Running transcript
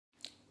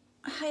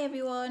Hi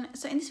everyone,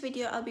 so in this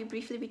video I'll be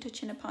briefly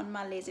touching upon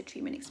my laser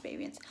treatment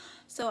experience.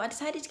 So I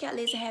decided to get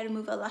laser hair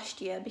removal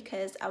last year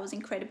because I was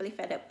incredibly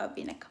fed up of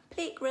being a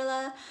complete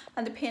gorilla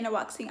and the pain of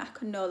waxing I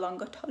could no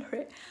longer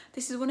tolerate.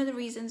 This is one of the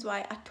reasons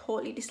why I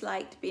totally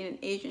disliked being an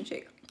Asian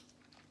chick.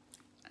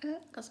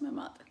 Got some in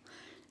my mouth.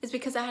 It's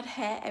because I had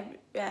hair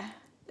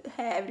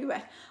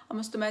everywhere. On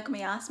my stomach,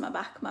 my ass, my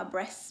back, my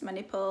breasts, my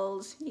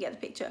nipples, you get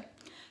the picture.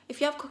 If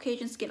you have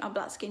Caucasian skin or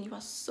black skin, you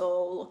are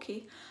so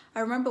lucky.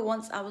 I remember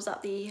once I was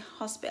at the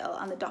hospital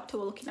and the doctor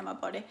was looking at my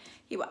body.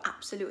 He was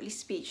absolutely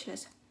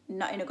speechless,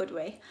 not in a good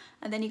way.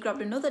 And then he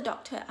grabbed another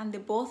doctor and they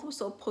both were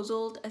so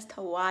puzzled as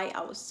to why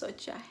I was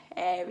such a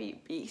hairy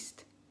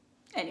beast.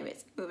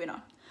 Anyways, moving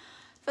on.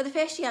 For the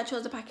first year, I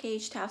chose a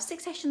package to have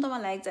 6 sessions on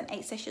my legs and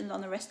 8 sessions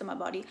on the rest of my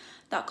body.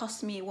 That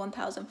cost me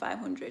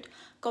 $1,500.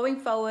 Going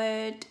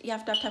forward, you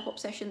have to have top-up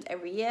sessions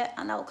every year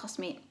and that will cost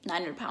me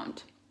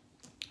 £900.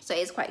 So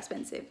it is quite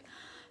expensive.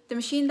 The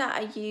machine that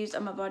I used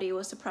on my body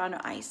was Soprano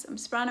Ice.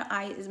 Soprano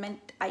Ice is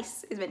meant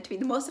to be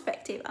the most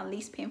effective and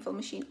least painful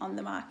machine on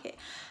the market.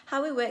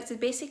 How it works is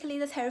basically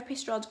the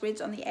therapist draws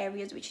grids on the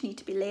areas which need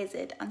to be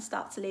lasered and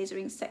starts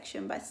lasering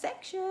section by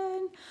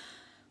section.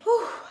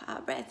 Whew, out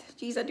of breath.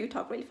 Jeez, I do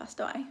talk really fast,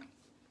 don't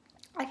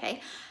I? Okay,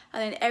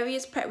 and then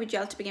areas prepped with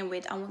gel to begin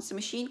with, and once the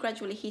machine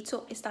gradually heats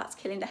up, it starts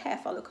killing the hair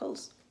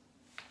follicles.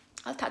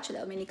 I'll attach a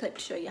little mini clip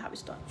to show you how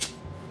it's done.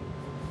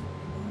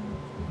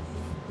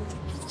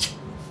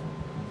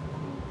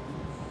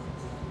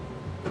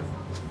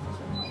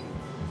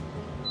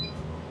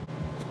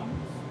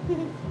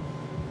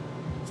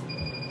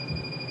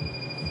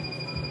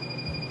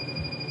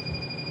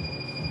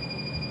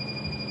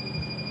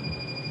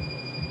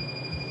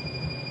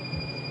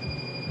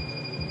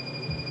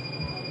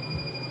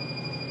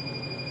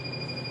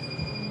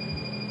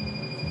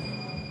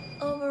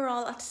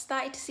 Overall, I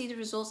started to see the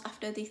results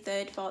after the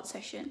 3rd, 4th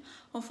session.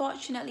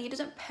 Unfortunately, it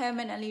doesn't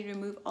permanently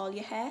remove all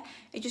your hair.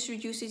 It just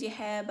reduces your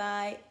hair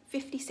by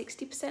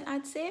 50–60%,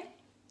 I'd say.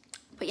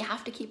 But you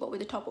have to keep up with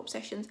the top-up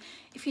sessions.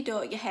 If you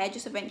don't, your hair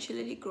just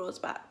eventually grows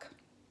back.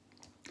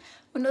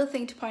 Another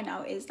thing to point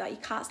out is that you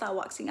can't start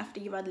waxing after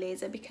you've had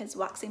laser because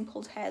waxing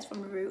pulls hairs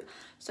from the root,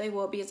 so it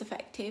won't be as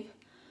effective.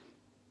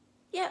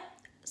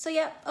 So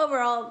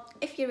overall,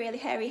 if you're really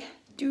hairy,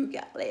 do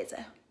get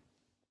laser.